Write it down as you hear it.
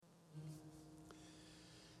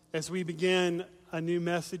As we begin a new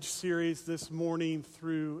message series this morning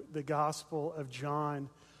through the Gospel of John,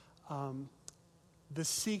 the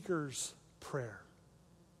Seeker's Prayer.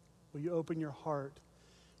 Will you open your heart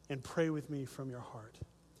and pray with me from your heart?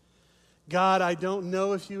 God, I don't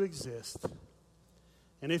know if you exist,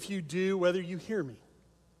 and if you do, whether you hear me.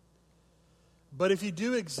 But if you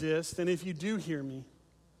do exist, and if you do hear me,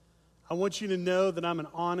 I want you to know that I'm an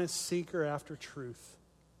honest seeker after truth.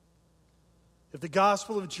 If the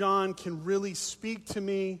Gospel of John can really speak to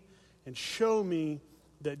me and show me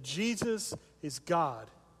that Jesus is God,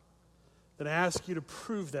 then I ask you to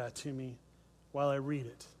prove that to me while I read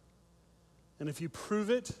it. And if you prove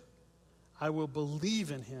it, I will believe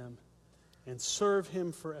in him and serve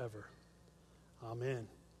him forever. Amen.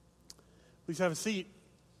 Please have a seat.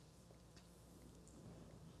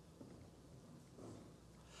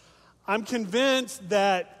 I'm convinced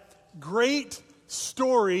that great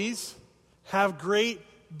stories have great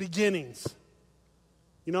beginnings.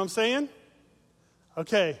 You know what I'm saying?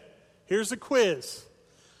 Okay, here's a quiz.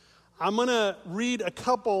 I'm going to read a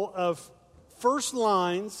couple of first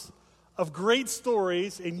lines of great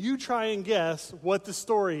stories, and you try and guess what the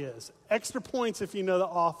story is. Extra points if you know the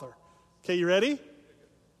author. Okay, you ready?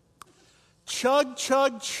 Chug,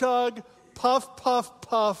 chug, chug, puff, puff,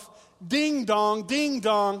 puff, ding dong, ding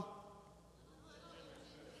dong.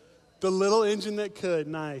 The little engine that could.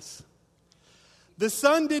 Nice. The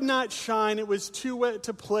sun did not shine. It was too wet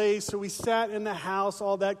to play, so we sat in the house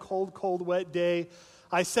all that cold, cold, wet day.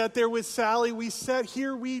 I sat there with Sally. We sat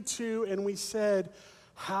here, we two, and we said,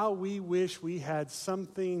 how we wish we had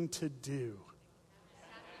something to do.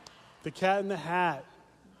 The Cat in the Hat.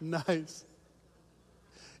 Nice.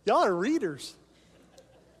 Y'all are readers.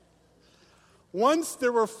 Once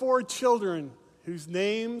there were 4 children whose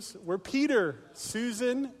names were Peter,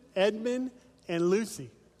 Susan, Edmund, and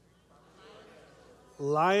Lucy.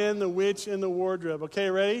 Lion, the Witch, and the Wardrobe. Okay,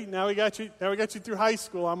 ready? Now we got you through high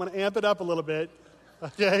school. I'm going to amp it up a little bit.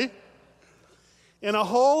 Okay? In a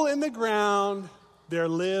hole in the ground, there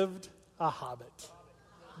lived a hobbit.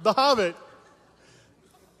 The Hobbit.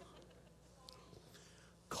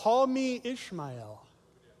 Call me Ishmael.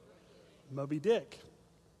 Moby Dick.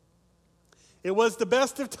 It was the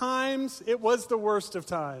best of times. It was the worst of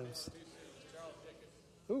times.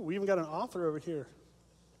 Ooh, we even got an author over here.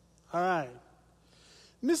 All right.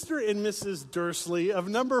 Mr. and Mrs. Dursley of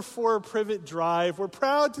number 4 Privet Drive were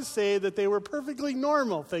proud to say that they were perfectly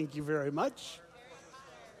normal. Thank you very much.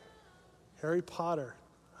 Harry Potter.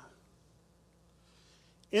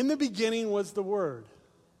 In the beginning was the Word,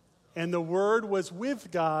 and the Word was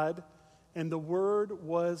with God, and the Word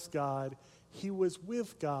was God. He was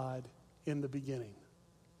with God in the beginning.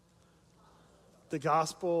 The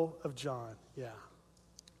Gospel of John. Yeah,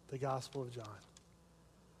 the Gospel of John.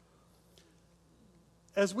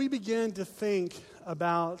 As we begin to think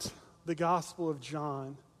about the Gospel of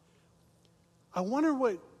John, I wonder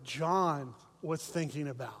what John was thinking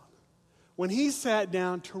about when he sat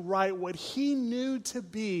down to write what he knew to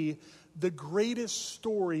be the greatest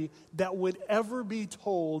story that would ever be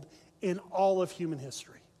told in all of human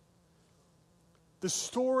history. The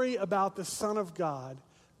story about the Son of God,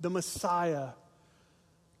 the Messiah,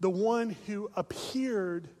 the one who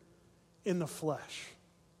appeared in the flesh.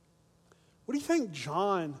 What do you think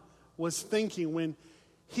John was thinking when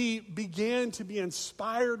he began to be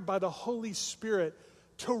inspired by the Holy Spirit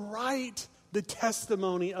to write the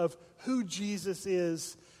testimony of who Jesus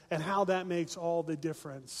is and how that makes all the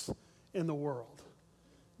difference in the world?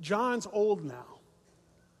 John's old now.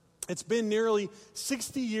 It's been nearly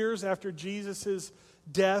 60 years after Jesus'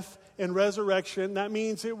 death and resurrection. That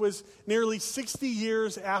means it was nearly 60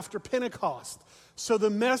 years after Pentecost. So the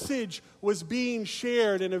message was being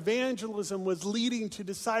shared, and evangelism was leading to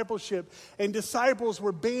discipleship, and disciples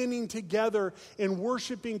were banding together in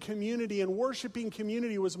worshiping community, and worshiping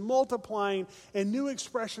community was multiplying, and new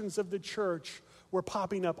expressions of the church were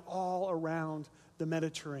popping up all around the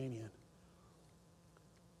Mediterranean.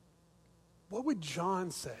 What would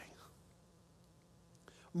John say?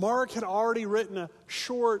 Mark had already written a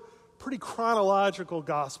short, pretty chronological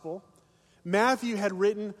gospel. Matthew had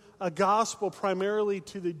written a gospel primarily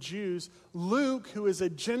to the Jews. Luke, who is a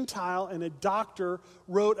Gentile and a doctor,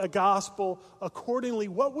 wrote a gospel accordingly.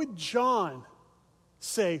 What would John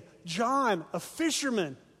say? John, a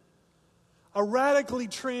fisherman, a radically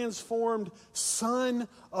transformed son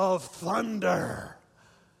of thunder,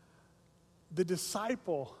 the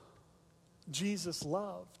disciple Jesus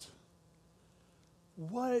loved.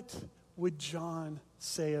 What would John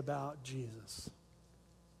say about Jesus?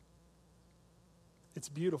 It's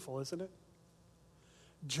beautiful, isn't it?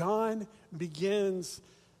 John begins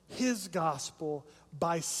his gospel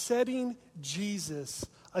by setting Jesus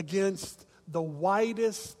against the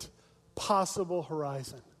widest possible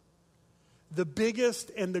horizon, the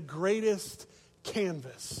biggest and the greatest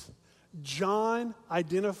canvas. John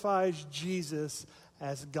identifies Jesus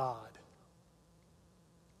as God.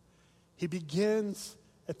 He begins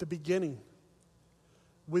at the beginning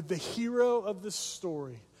with the hero of the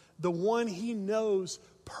story, the one he knows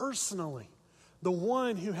personally, the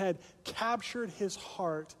one who had captured his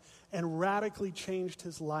heart and radically changed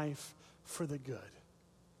his life for the good.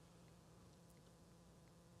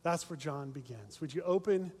 That's where John begins. Would you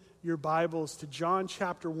open your Bibles to John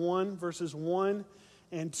chapter 1, verses 1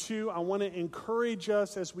 and 2. I want to encourage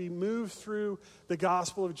us as we move through the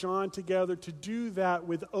Gospel of John together to do that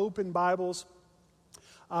with open Bibles,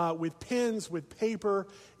 with pens, with paper.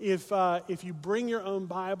 If you bring your own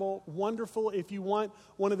Bible, wonderful. If you want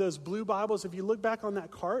one of those blue Bibles, if you look back on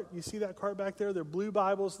that cart, you see that cart back there? There are blue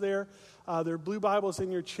Bibles there. There are blue Bibles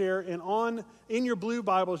in your chair. And in your blue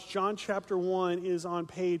Bibles, John chapter 1 is on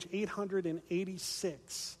page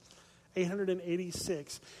 886.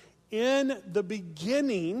 886. In the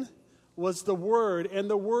beginning was the Word, and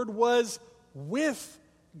the Word was with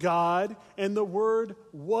God, and the Word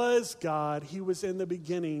was God. He was in the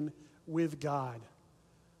beginning with God.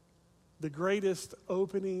 The greatest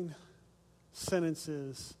opening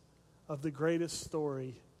sentences of the greatest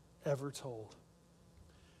story ever told.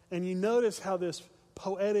 And you notice how this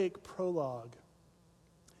poetic prologue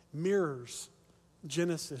mirrors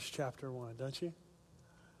Genesis chapter 1, don't you?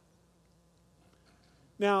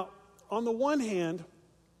 Now, on the one hand,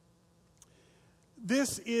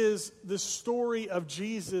 this is the story of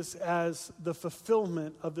Jesus as the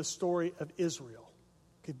fulfillment of the story of Israel.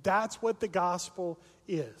 Okay, that's what the gospel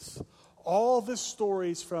is. All the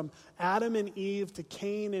stories from Adam and Eve to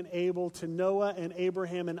Cain and Abel to Noah and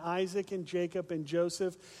Abraham and Isaac and Jacob and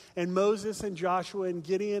Joseph and Moses and Joshua and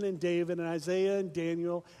Gideon and David and Isaiah and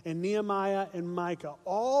Daniel and Nehemiah and Micah.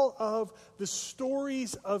 All of the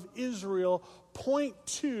stories of Israel point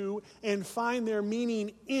to and find their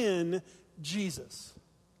meaning in Jesus.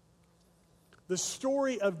 The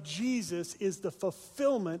story of Jesus is the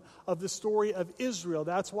fulfillment of the story of Israel.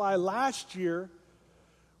 That's why last year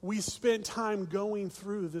we spent time going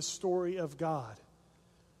through the story of God,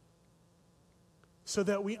 so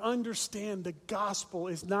that we understand the gospel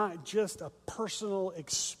is not just a personal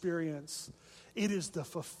experience. It is the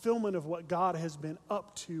fulfillment of what God has been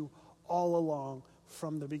up to all along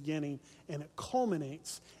from the beginning. And it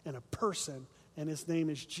culminates in a person, and his name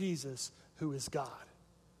is Jesus, who is God.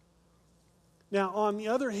 Now, on the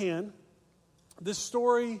other hand, the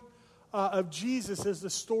story of Jesus is the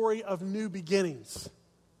story of new beginnings.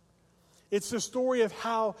 It's the story of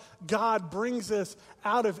how God brings us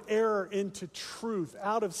out of error into truth,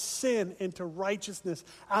 out of sin into righteousness,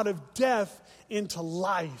 out of death into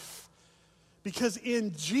life. Because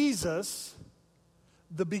in Jesus,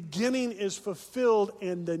 the beginning is fulfilled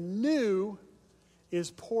and the new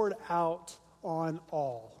is poured out on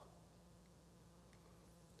all.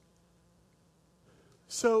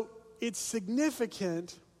 So it's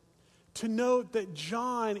significant to note that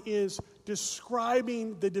John is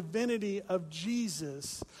describing the divinity of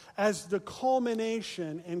Jesus as the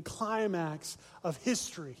culmination and climax of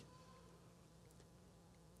history.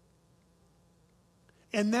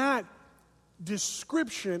 And that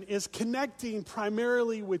description is connecting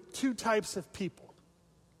primarily with two types of people.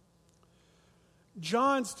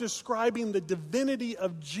 John's describing the divinity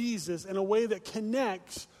of Jesus in a way that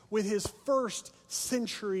connects with his first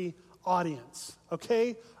century audience,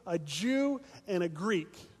 okay? A Jew and a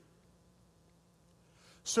Greek.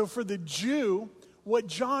 So for the Jew, what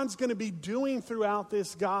John's going to be doing throughout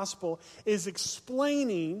this gospel is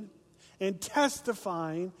explaining and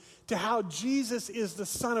testifying to how Jesus is the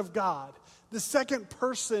Son of God, the second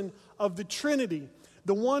person of the Trinity,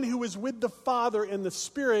 the one who is with the Father and the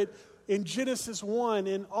Spirit in Genesis 1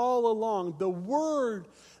 and all along, the Word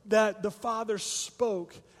that the Father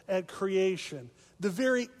spoke at creation, the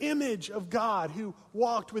very image of God who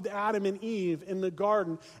walked with Adam and Eve in the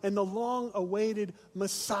garden, and the long-awaited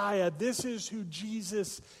Messiah. This is who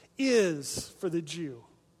Jesus is for the Jew.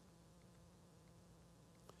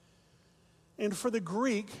 And for the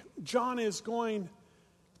Greek, John is going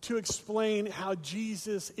to explain how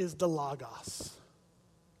Jesus is the Logos.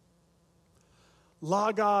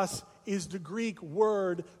 Logos is the Greek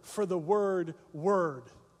word for the word word.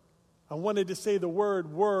 I wanted to say the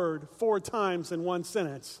word word 4 times in one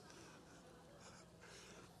sentence.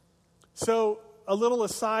 So, a little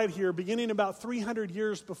aside here, beginning about 300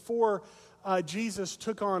 years before Jesus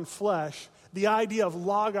took on flesh, the idea of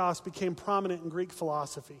logos became prominent in Greek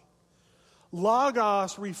philosophy.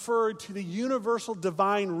 Logos referred to the universal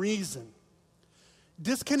divine reason,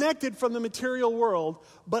 disconnected from the material world,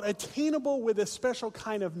 but attainable with a special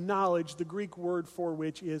kind of knowledge, the Greek word for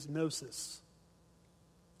which is gnosis.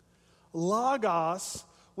 Logos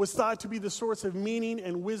was thought to be the source of meaning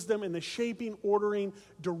and wisdom and the shaping, ordering,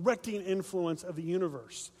 directing influence of the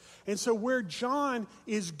universe. And so where John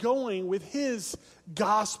is going with his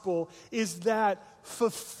gospel is that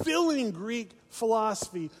fulfilling Greek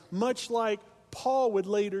philosophy, much like Paul would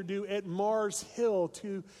later do at Mars Hill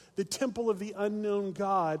to the temple of the unknown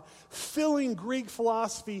God. Filling Greek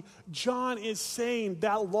philosophy, John is saying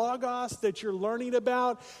that Logos that you're learning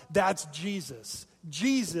about, that's Jesus.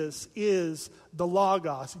 Jesus is the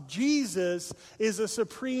Logos. Jesus is a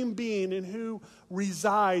supreme being in who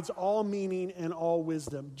resides all meaning and all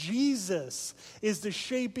wisdom. Jesus is the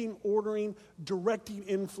shaping, ordering, directing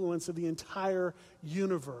influence of the entire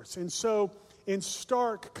universe. And so, in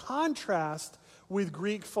stark contrast with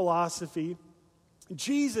Greek philosophy,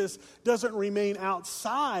 Jesus doesn't remain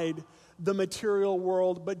outside the material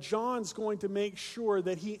world, but John's going to make sure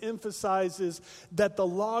that he emphasizes that the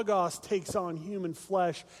Logos takes on human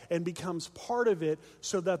flesh and becomes part of it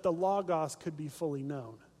so that the Logos could be fully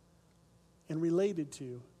known and related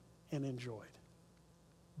to and enjoyed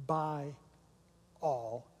by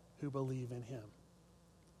all who believe in him.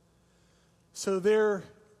 So there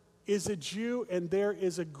is a Jew and there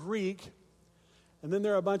is a Greek, and then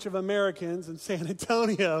there are a bunch of Americans in San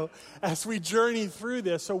Antonio as we journey through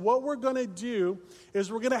this. So what we're going to do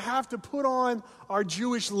is we're going to have to put on our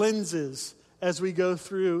Jewish lenses as we go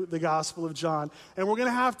through the Gospel of John. And we're going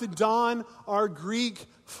to have to don our Greek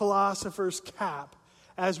philosopher's cap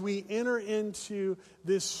as we enter into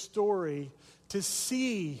this story to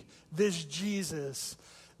see this Jesus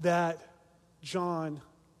that John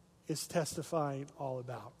is testifying all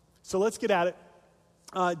about. So let's get at it.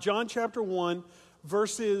 John chapter 1,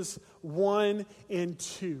 verses 1 and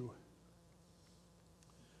 2.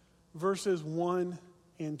 Verses 1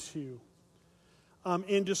 and 2.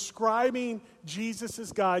 In describing Jesus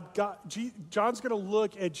as God, John's going to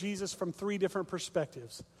look at Jesus from three different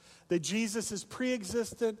perspectives. That Jesus is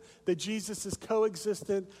pre-existent, that Jesus is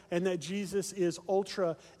coexistent, and that Jesus is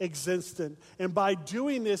ultra-existent. And by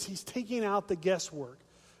doing this, he's taking out the guesswork.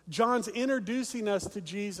 John's introducing us to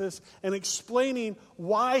Jesus and explaining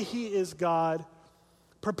why he is God,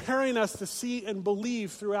 preparing us to see and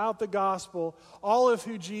believe throughout the gospel all of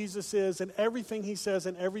who Jesus is and everything he says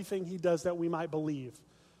and everything he does that we might believe.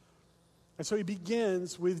 And so he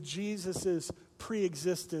begins with Jesus'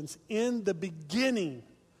 pre-existence. In the beginning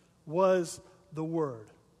was the Word.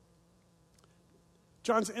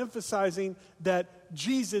 John's emphasizing that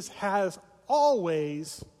Jesus has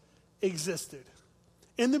always existed.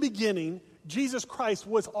 In the beginning, Jesus Christ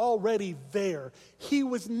was already there. He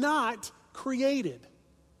was not created.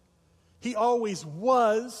 He always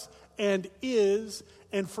was and is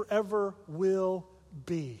and forever will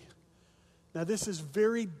be. Now, this is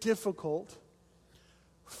very difficult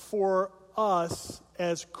for us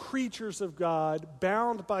as creatures of God,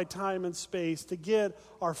 bound by time and space, to get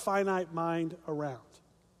our finite mind around.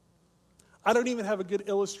 I don't even have a good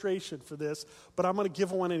illustration for this, but I'm going to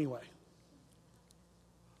give one anyway.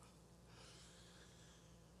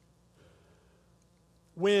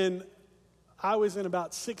 When I was in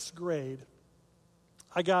about 6th grade,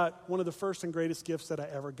 I got one of the first and greatest gifts that I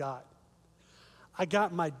ever got. I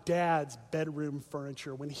got my dad's bedroom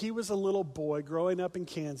furniture. When he was a little boy growing up in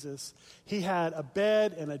Kansas, he had a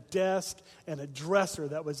bed and a desk and a dresser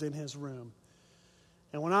that was in his room.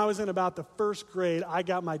 And when I was in about the 1st grade, I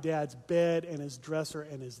got my dad's bed and his dresser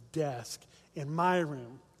and his desk in my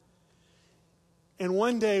room. And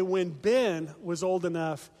one day when Ben was old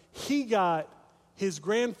enough, he got his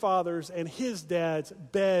grandfather's and his dad's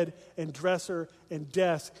bed and dresser and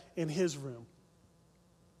desk in his room.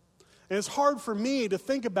 And it's hard for me to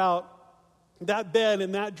think about that bed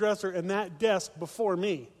and that dresser and that desk before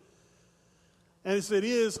me. And it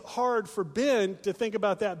is hard for Ben to think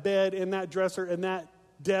about that bed and that dresser and that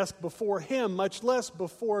desk before him, much less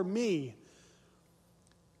before me.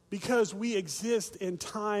 Because we exist in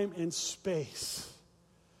time and space.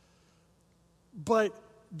 But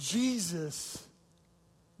Jesus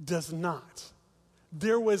does not.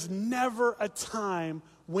 There was never a time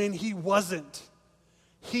when he wasn't.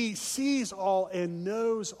 He sees all and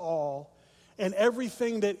knows all, and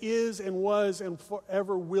everything that is and was and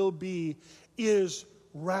forever will be is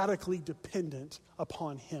radically dependent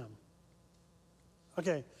upon him.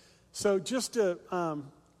 Okay, so just to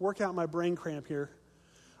work out my brain cramp here,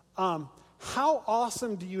 how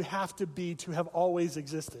awesome do you have to be to have always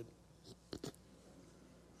existed?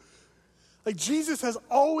 Like Jesus has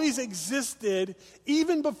always existed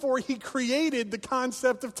even before he created the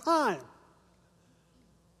concept of time.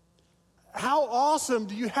 How awesome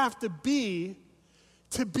do you have to be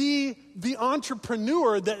the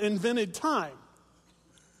entrepreneur that invented time?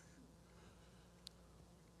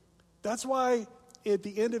 That's why at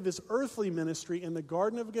the end of his earthly ministry in the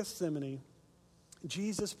Garden of Gethsemane,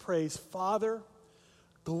 Jesus prays, Father,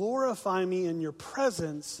 glorify me in your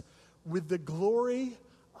presence with the glory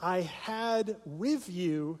I had with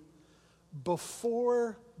you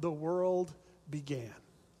before the world began.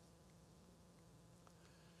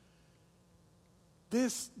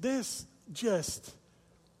 This just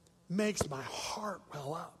makes my heart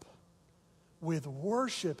well up with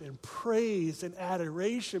worship and praise and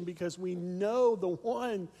adoration, because we know the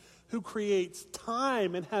one who creates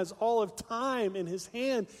time and has all of time in his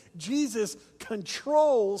hand. Jesus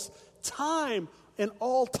controls time, and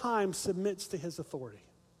all time submits to his authority.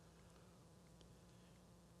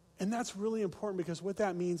 And that's really important, because what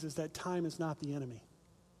that means is that time is not the enemy.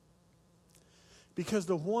 Because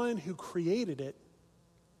the one who created it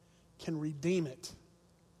can redeem it.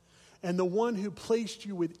 And the one who placed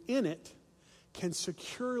you within it can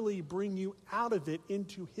securely bring you out of it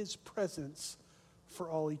into his presence for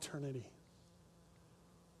all eternity.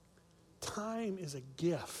 Time is a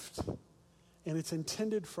gift, and it's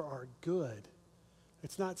intended for our good.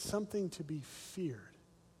 It's not something to be feared.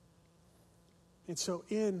 And so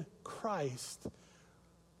in Christ,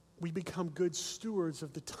 we become good stewards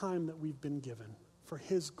of the time that we've been given for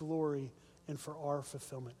his glory and for our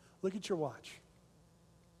fulfillment. Look at your watch.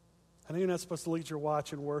 I know you're not supposed to look at your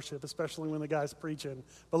watch in worship, especially when the guy's preaching,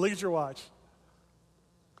 but look at your watch.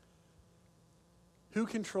 Who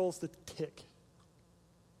controls the tick?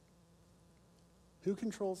 Who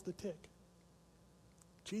controls the tick?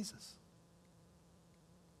 Jesus.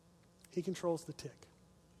 He controls the tick.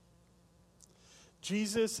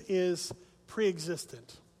 Jesus is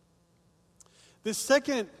pre-existent. This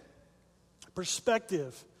second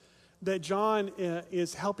perspective that John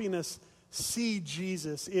is helping us see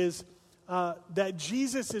Jesus is that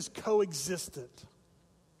Jesus is coexistent.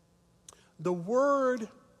 The Word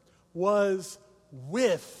was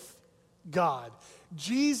with God.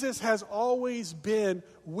 Jesus has always been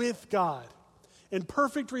with God in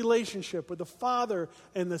perfect relationship with the Father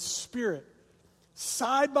and the Spirit,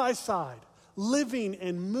 side by side, living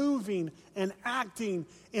and moving and acting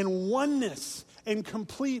in oneness and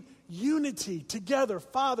complete unity together,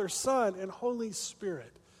 Father, Son, and Holy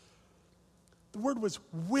Spirit. The Word was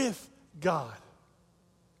with God.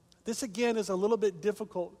 This, again, is a little bit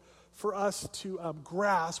difficult for us to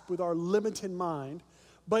grasp with our limited mind.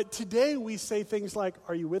 But today we say things like,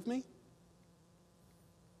 are you with me?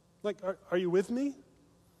 Like, are you with me?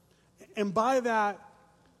 And by that,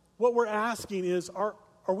 what we're asking is, are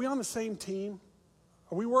we on the same team?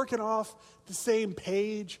 Are we working off the same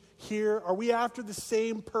page here? Are we after the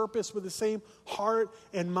same purpose with the same heart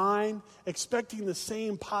and mind, expecting the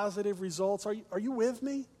same positive results? Are you with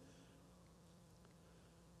me?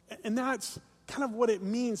 And that's kind of what it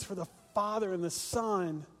means for the Father and the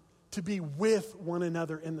Son to be with one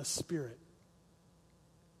another in the Spirit.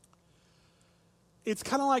 It's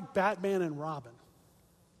kind of like Batman and Robin,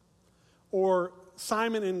 or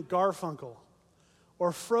Simon and Garfunkel,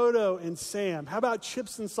 or Frodo and Sam. How about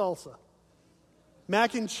chips and salsa?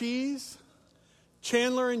 Mac and cheese?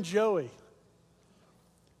 Chandler and Joey?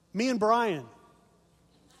 Me and Brian?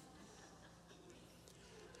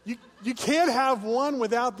 You can't have one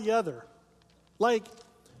without the other. Like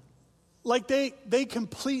they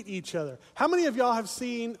complete each other. How many of y'all have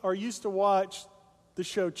seen or used to watch the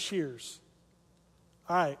show Cheers?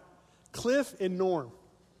 All right, Cliff and Norm.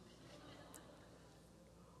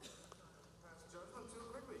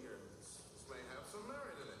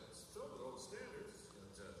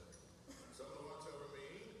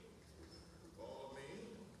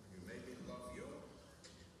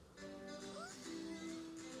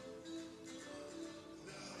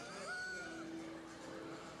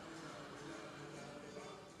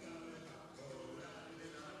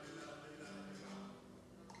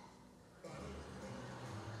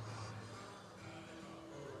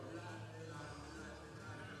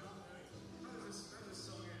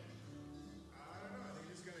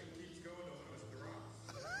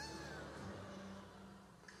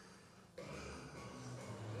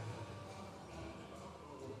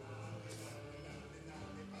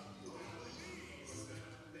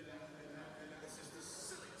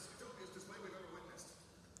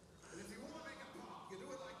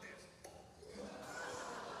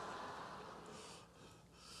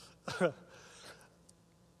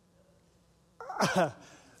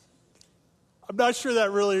 I'm not sure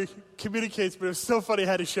that really communicates, but it's so funny I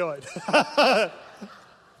had to show it.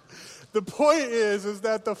 The point is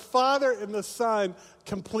that the Father and the Son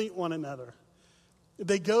complete one another.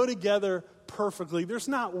 They go together perfectly. There's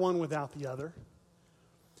not one without the other.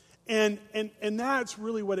 And that's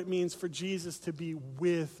really what it means for Jesus to be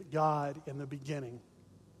with God in the beginning.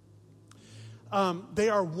 They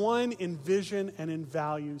are one in vision and in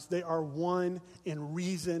values. They are one in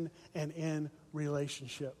reason and in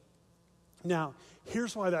relationship. Now,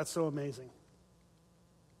 here's why that's so amazing.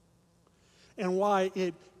 And why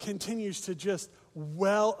it continues to just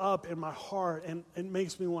well up in my heart and it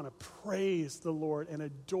makes me want to praise the Lord and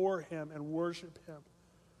adore Him and worship Him,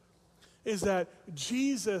 is that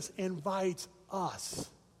Jesus invites us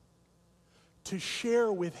to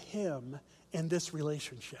share with Him in this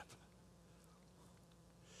relationship.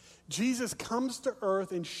 Jesus comes to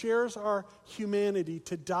earth and shares our humanity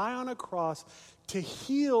to die on a cross to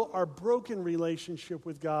heal our broken relationship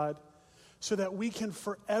with God so that we can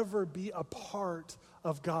forever be a part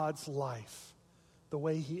of God's life the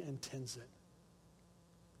way He intends it.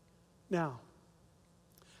 Now,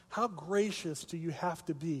 how gracious do you have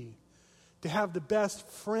to have the best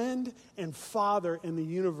friend and father in the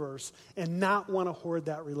universe and not want to hoard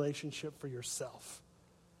that relationship for yourself,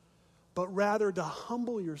 but rather to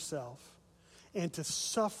humble yourself and to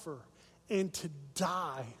suffer and to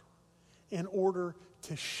die in order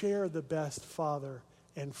to share the best father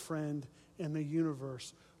and friend in the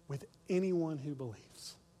universe with anyone who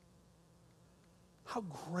believes. How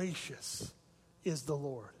gracious is the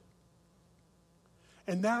Lord.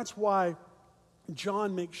 And that's why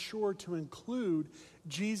John makes sure to include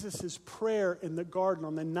Jesus' prayer in the garden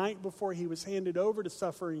on the night before He was handed over to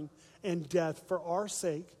suffering and death for our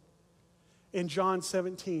sake. In John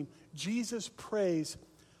 17, Jesus prays,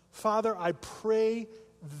 Father, I pray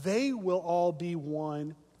they will all be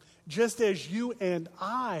one, just as you and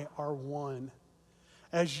I are one.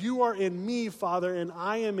 As you are in me, Father, and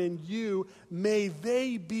I am in you, may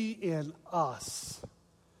they be in us,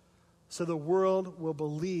 so the world will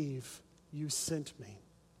believe you sent me.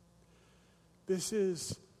 This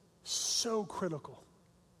is so critical.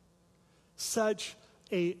 Such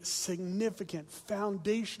a significant,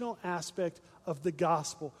 foundational aspect of the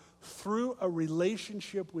gospel. Through a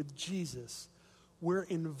relationship with Jesus, we're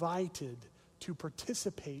invited to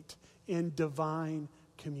participate in divine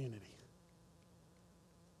community.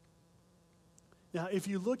 Now, if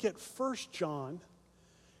you look at 1 John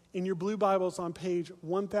in your blue Bibles on page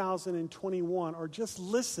 1021, or just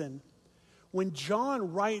listen, when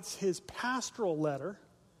John writes his pastoral letter,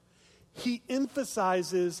 he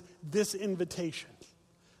emphasizes this invitation.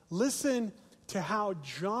 Listen to how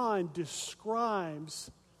John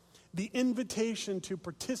describes the invitation to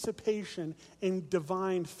participation in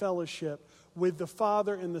divine fellowship with the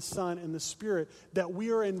Father and the Son and the Spirit that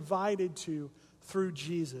we are invited to through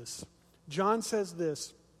Jesus. John says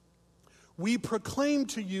this, we proclaim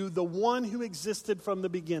to you the one who existed from the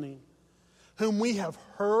beginning, whom we have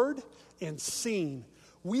heard and seen.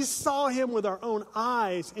 We saw Him with our own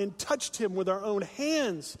eyes and touched Him with our own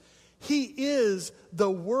hands. He is the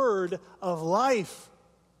Word of life.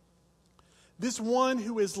 This one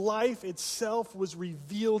who is life itself was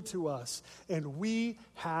revealed to us, and we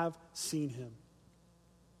have seen Him.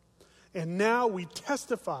 And now we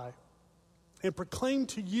testify and proclaim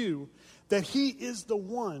to you that He is the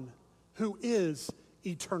one who is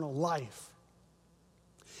eternal life.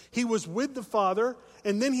 He was with the Father,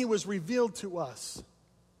 and then He was revealed to us.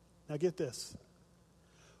 Now get this.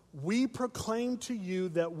 We proclaim to you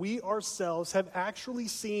that we ourselves have actually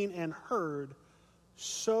seen and heard,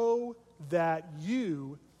 so that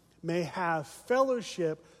you may have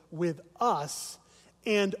fellowship with us,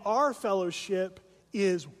 and our fellowship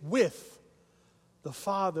is with the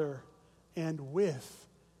Father and with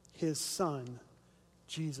His Son,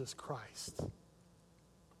 Jesus Christ.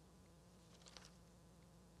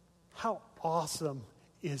 How awesome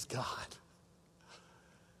is God?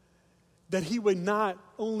 That He would not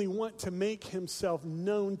only want to make Himself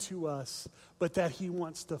known to us, but that He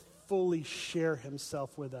wants to fully share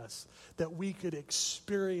Himself with us, that we could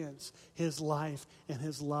experience His life and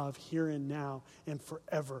His love here and now and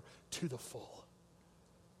forever to the full.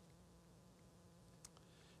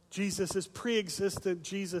 Jesus is pre-existent,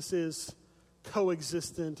 Jesus is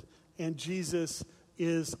coexistent, and Jesus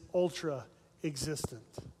is ultra-existent.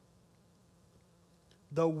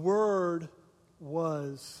 The Word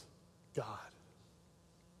was God.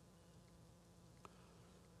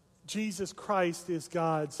 Jesus Christ is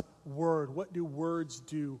God's Word. What do words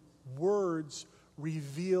do? Words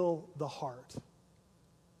reveal the heart.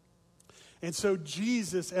 And so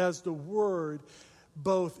Jesus, as the Word,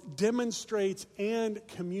 both demonstrates and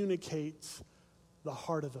communicates the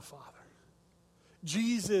heart of the Father.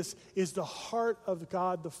 Jesus is the heart of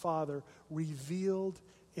God the Father revealed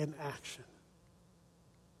in action.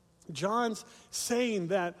 John's saying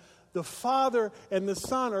that the Father and the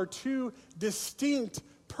Son are two distinct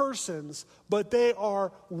persons, but they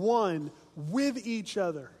are one with each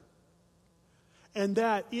other. And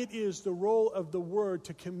that it is the role of the Word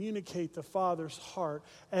to communicate the Father's heart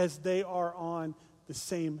as they are on the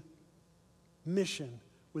same mission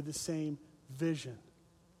with the same vision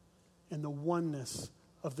and the oneness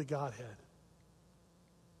of the Godhead.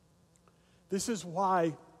 This is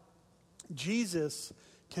why Jesus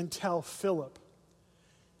can tell Philip,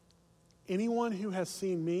 anyone who has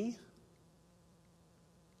seen me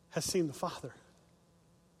has seen the Father.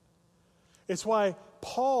 It's why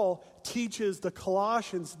Paul teaches the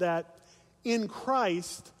Colossians that in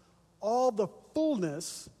Christ, all the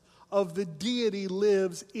fullness of the deity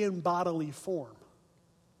lives in bodily form.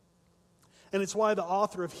 And it's why the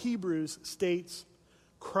author of Hebrews states,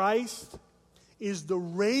 Christ is the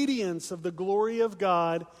radiance of the glory of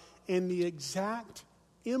God and the exact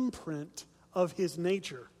imprint of his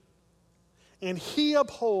nature. And he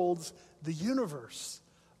upholds the universe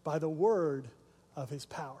by the word of his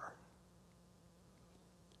power.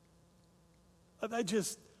 That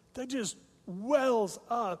just wells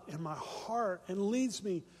up in my heart and leads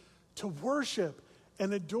me to worship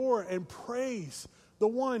and adore and praise the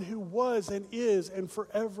one who was and is and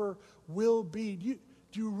forever will be.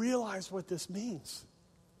 Do you realize what this means?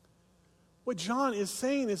 What John is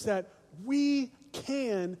saying is that we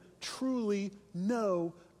can truly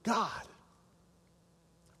know God.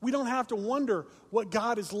 We don't have to wonder what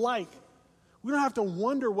God is like. We don't have to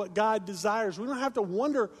wonder what God desires. We don't have to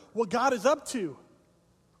wonder what God is up to.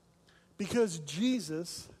 Because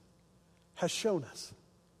Jesus has shown us.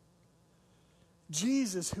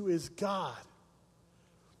 Jesus, who is God,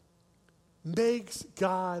 makes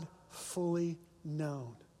God fully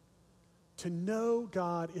known. To know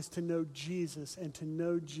God is to know Jesus, and to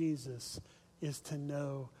know Jesus is to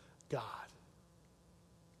know God.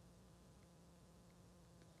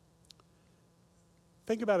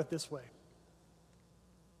 Think about it this way.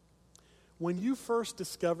 When you first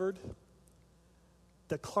discovered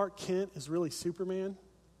that Clark Kent is really Superman,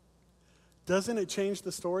 doesn't it change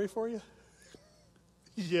the story for you?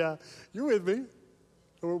 Yeah, you're with me.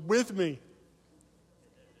 Or with me.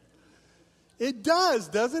 It does,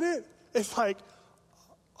 doesn't it? It's like,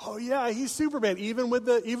 oh yeah, he's Superman, even with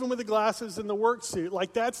the glasses and the work suit.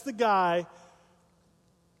 Like, that's the guy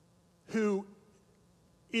who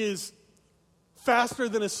is faster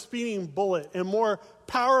than a speeding bullet and more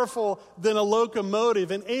powerful than a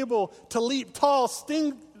locomotive and able to leap tall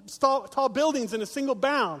buildings in a single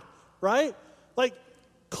bound, right? Like,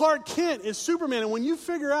 Clark Kent is Superman. And when you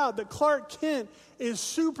figure out that Clark Kent is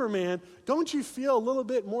Superman, don't you feel a little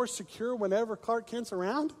bit more secure whenever Clark Kent's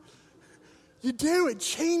around? You do. It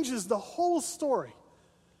changes the whole story.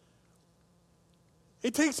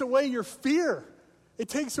 It takes away your fear. It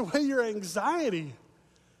takes away your anxiety.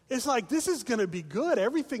 It's like, this is going to be good.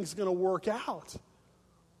 Everything's going to work out.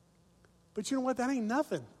 But you know what? That ain't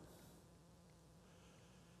nothing.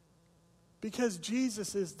 Because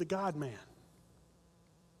Jesus is the God-man.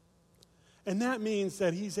 And that means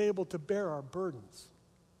that he's able to bear our burdens.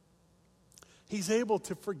 He's able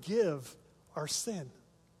to forgive our sin.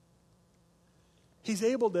 He's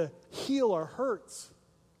able to heal our hurts.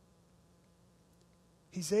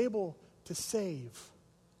 He's able to save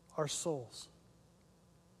our souls.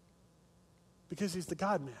 Because he's the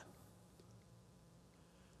God-man.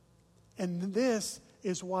 And this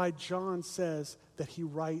is why John says that he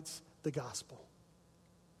writes the gospel.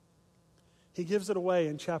 He gives it away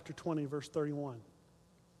in chapter 20, verse 31,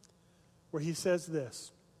 where he says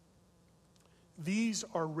this: these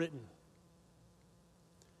are written,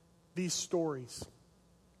 these stories,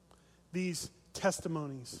 these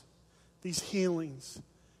testimonies, these healings,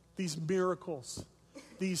 these miracles,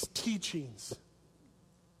 these teachings.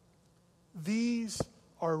 These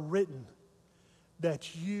are written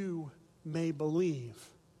that you may believe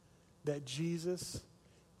that Jesus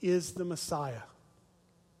is the Messiah,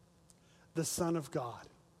 the Son of God.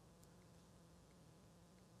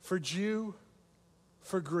 For Jew,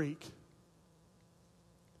 for Greek.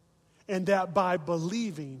 And that by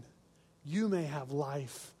believing, you may have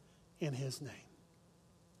life in his name.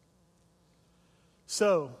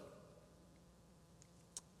 So,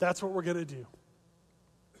 that's what we're going to do.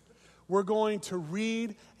 We're going to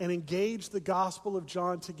read and engage the Gospel of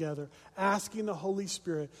John together, asking the Holy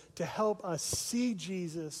Spirit to help us see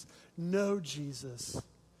Jesus, know Jesus,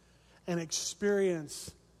 and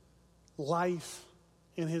experience life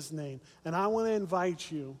in his name. And I want to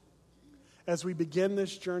invite you, as we begin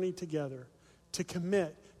this journey together, to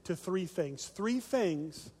commit to three things. Three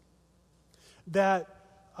things that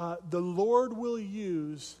the Lord will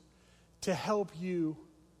use to help you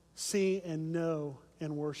see and know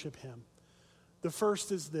and worship him. The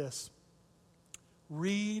first is this: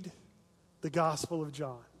 read the Gospel of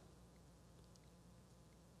John.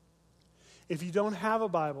 If you don't have a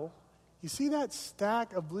Bible, you see that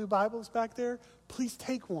stack of blue Bibles back there? Please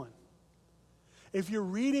take one. If you're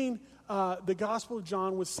reading the Gospel of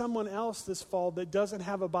John with someone else this fall that doesn't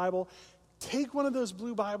have a Bible, take one of those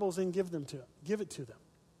blue Bibles and give it to them.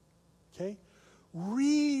 Okay?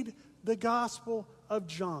 Read the Gospel of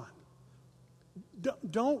John.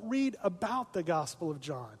 Don't read about the Gospel of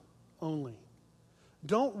John only.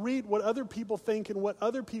 Don't read what other people think and what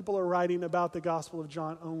other people are writing about the Gospel of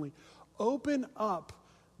John only. Open up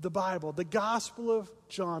the Bible, the Gospel of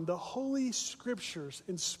John, the Holy Scriptures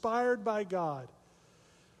inspired by God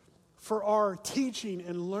for our teaching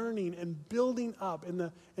and learning and building up in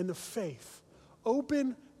the faith.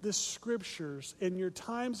 Open the Scriptures in your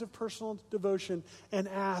times of personal devotion and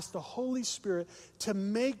ask the Holy Spirit to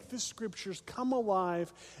make the Scriptures come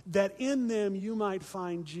alive, that in them you might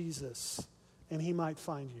find Jesus and he might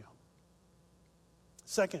find you.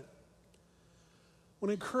 Second, I want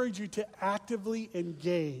to encourage you to actively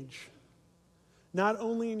engage, not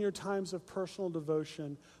only in your times of personal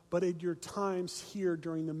devotion, but in your times here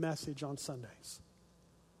during the message on Sundays,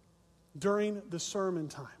 during the sermon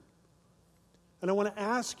time. And I want to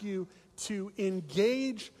ask you to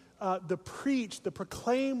engage the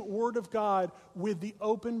proclaim Word of God with the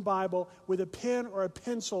open Bible, with a pen or a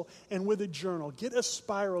pencil, and with a journal. Get a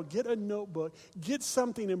spiral, get a notebook, get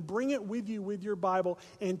something and bring it with you with your Bible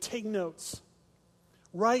and take notes.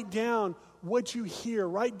 Write down what you hear.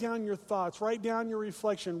 Write down your thoughts. Write down your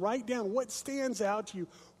reflection. Write down what stands out to you.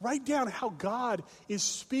 Write down how God is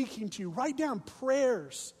speaking to you. Write down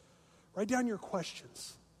prayers. Write down your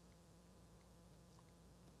questions.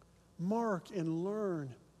 Mark and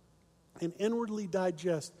learn and inwardly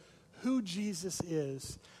digest who Jesus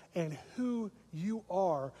is and who you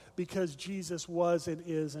are, because Jesus was and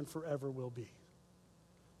is and forever will be.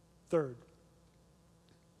 Third,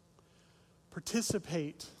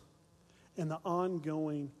 participate in the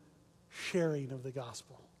ongoing sharing of the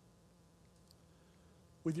gospel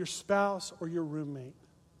with your spouse or your roommate,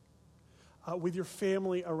 with your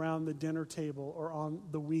family around the dinner table or on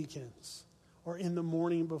the weekends or in the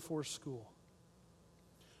morning before school.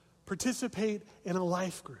 Participate in a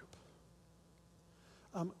life group.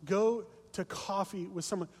 Go to coffee with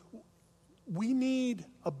someone. We need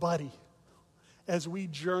a buddy as we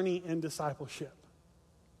journey in discipleship.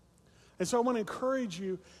 And so I want to encourage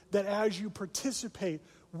you that as you participate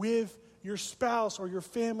with your spouse or your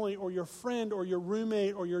family or your friend or your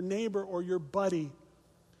roommate or your neighbor or your buddy,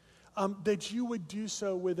 that you would do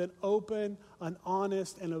so with an open, an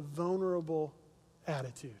honest, and a vulnerable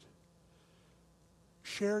attitude.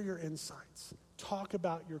 Share your insights. Talk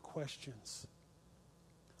about your questions.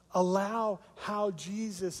 Allow how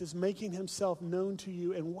Jesus is making himself known to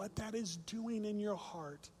you and what that is doing in your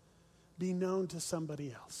heart be known to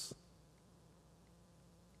somebody else.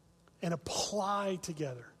 And apply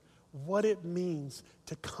together what it means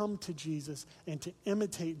to come to Jesus and to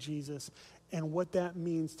imitate Jesus, and what that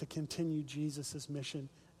means to continue Jesus' mission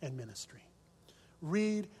and ministry.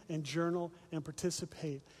 Read and journal and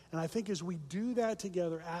participate. And I think as we do that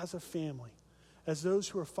together as a family, as those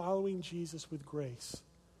who are following Jesus with grace,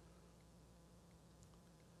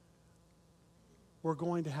 we're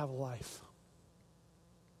going to have life.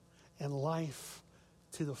 And life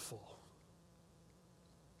to the full.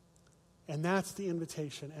 And that's the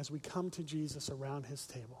invitation as we come to Jesus around his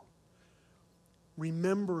table.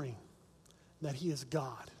 Remembering that he is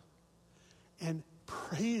God and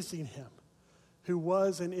praising him who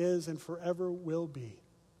was and is and forever will be,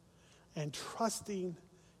 and trusting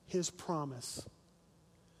his promise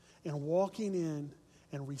and walking in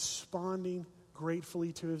and responding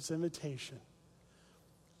gratefully to his invitation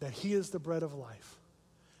that he is the bread of life,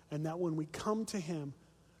 and that when we come to him,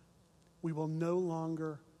 we will no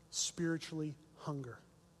longer spiritually hunger.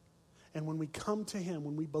 And when we come to him,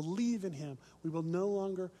 when we believe in him, we will no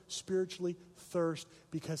longer spiritually thirst,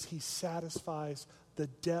 because he satisfies the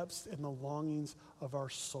depths and the longings of our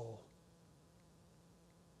soul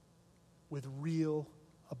with real,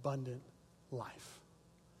 abundant life.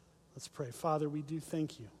 Let's pray. Father, we do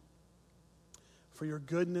thank you for your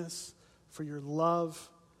goodness, for your love,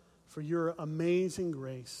 for your amazing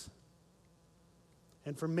grace,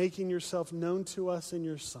 and for making yourself known to us in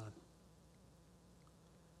your Son.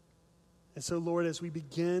 And so, Lord, as we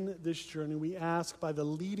begin this journey, we ask by the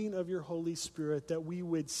leading of your Holy Spirit that we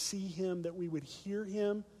would see him, that we would hear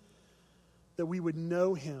him, that we would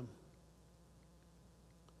know him,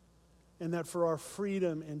 and that for our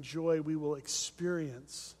freedom and joy we will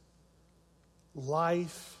experience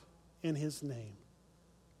life in his name,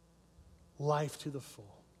 life to the full.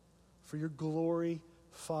 For your glory,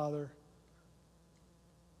 Father,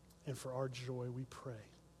 and for our joy, we pray.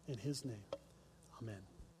 In his name, amen.